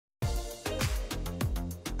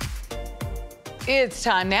It's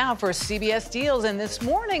time now for CBS Deals, and this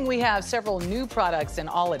morning we have several new products and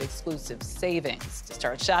all at exclusive savings. To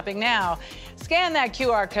start shopping now, scan that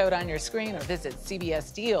QR code on your screen or visit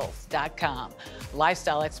cbsdeals.com.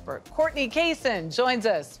 Lifestyle expert Courtney Cason joins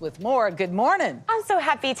us with more. Good morning. I'm so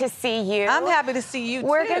happy to see you. I'm happy to see you,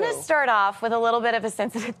 We're too. going to start off with a little bit of a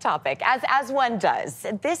sensitive topic, as one does.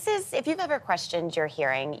 This is, if you've ever questioned your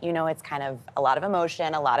hearing, you know it's kind of a lot of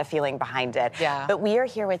emotion, a lot of feeling behind it. Yeah. But we are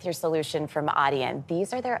here with your solution from Audien.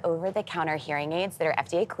 These are their over-the-counter hearing aids that are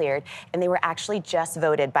FDA cleared, and they were actually just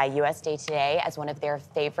voted by USA Today as one of their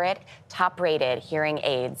favorite top-rated hearing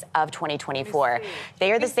aids of 2024.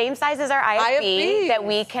 They are the same size as our IFB that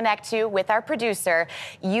we connect to with our producer.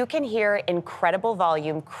 You can hear incredible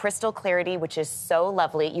volume, crystal clarity, which is so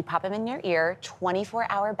lovely. You pop them in your ear,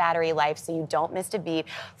 24-hour battery life, so you don't miss a beat.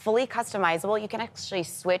 Fully customizable. You can actually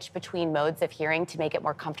switch between modes of hearing to make it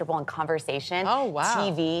more comfortable in conversation. Oh, wow.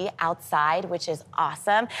 TV, outside, which is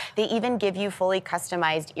awesome. They even give you fully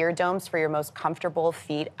customized ear domes for your most comfortable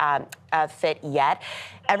fit yet.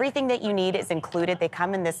 Everything that you need is included. They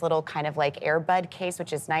come in this little kind of like earbud case,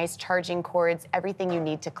 which is nice, charging cords, everything you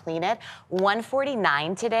need to clean it.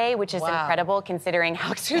 $149 today, which is incredible considering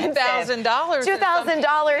how expensive. $2,000.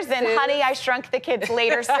 $2,000, and honey, I shrunk the kids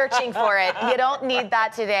later searching for it. You don't need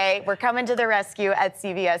that today. We're coming to the rescue at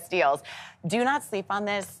CBS Deals. Do not sleep on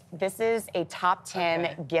this. This is a top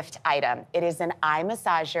 10 gift item. It is an eye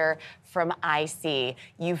massager from IC.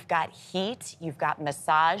 You've got heat, you've got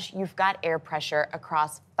massage, you've got air pressure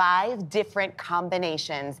across 5 different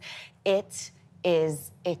combinations. It is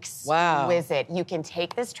exquisite. You can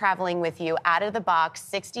take this traveling with you out of the box,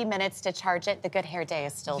 60 minutes to charge it. The good hair day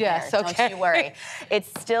is still there. Don't you worry. It's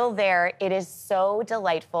still there. It is so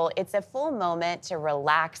delightful. It's a full moment to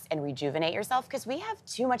relax and rejuvenate yourself because we have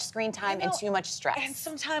too much screen time and too much stress. And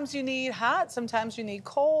sometimes you need hot, sometimes you need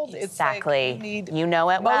cold. Exactly. It's like you need you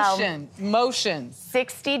know it well. Motion.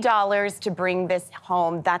 $60 to bring this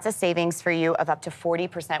home. That's a savings for you of up to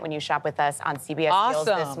 40% when you shop with us on CBS Deals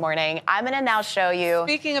this morning. I'm going to now show you.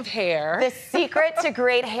 Speaking of hair. The secret to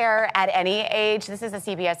great hair at any age. This is a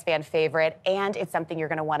CBS fan favorite, and it's something you're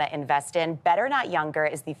going to want to invest in. Better Not Younger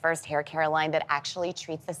is the first hair care line that actually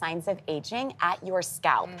treats the signs of aging at your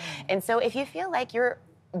scalp. And so if you feel like you're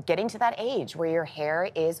getting to that age where your hair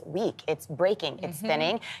is weak, it's breaking, it's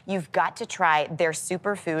thinning, you've got to try their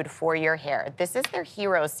superfood for your hair. This is their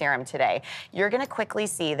hero serum today. You're going to quickly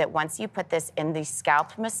see that once you put this in the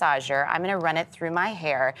scalp massager, I'm going to run it through my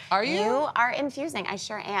hair. Are you? You are infusing. I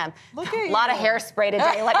sure am. Look at you. A lot of hairspray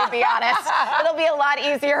today, let me be honest. It'll be a lot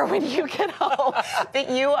easier when you get home. But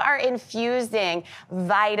you are infusing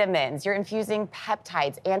vitamins, you're infusing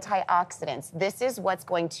peptides, antioxidants. This is what's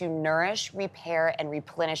going to nourish, repair, and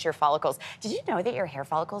replenish your follicles. Did you know that your hair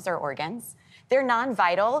follicles are organs? They're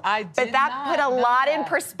non-vital. But that put a lot in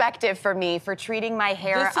perspective for me for treating my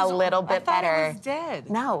hair a little bit better. I thought it was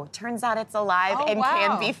dead. No, turns out it's alive and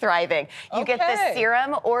can be thriving. You get the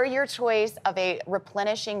serum or your choice of a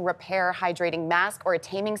replenishing, repair, hydrating mask or a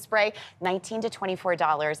taming spray, $19 to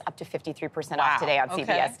 $24, up to 53% off today on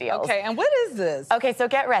CBS Deals. Okay, and what is this? Okay, so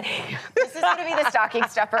get ready. This is going to be the stocking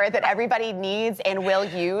stuffer that everybody needs and will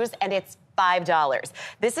use, and it's $5.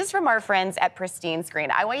 This is from our friends at Pristine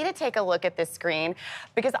Screen. I want you to take a look at this screen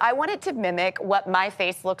because I want it to mimic what my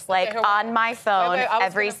face looks like on my phone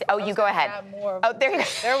you go ahead. Oh, there you go.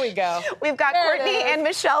 There we go. We've got Courtney and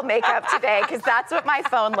Michelle makeup today because that's what my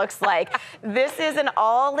phone looks like. This is an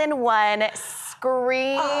all-in-one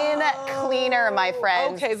screen cleaner, my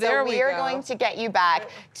friends. Okay, there we go. So we are going to get you back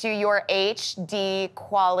to your HD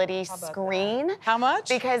quality screen. How much?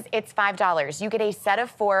 Because it's $5. You get a set of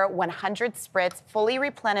 4 100 spritz, fully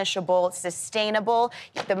replenishable, sustainable.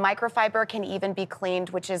 The microfiber can even be cleaned,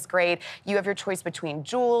 which is great. You have your choice between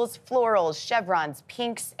jewels, florals, chevrons,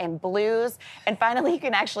 pinks, and blues. And finally, you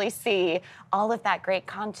can actually see all of that great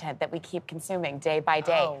content that we keep consuming day by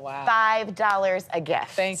day. Oh, wow. $5 a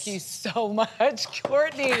gift. Thank you so much,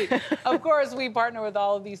 Courtney. Of course, we partner with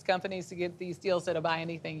all of these companies to get these deals that buy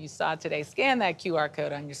anything you saw today. Scan that QR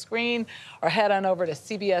code on your screen or head on over to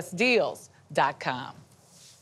cbsdeals.com.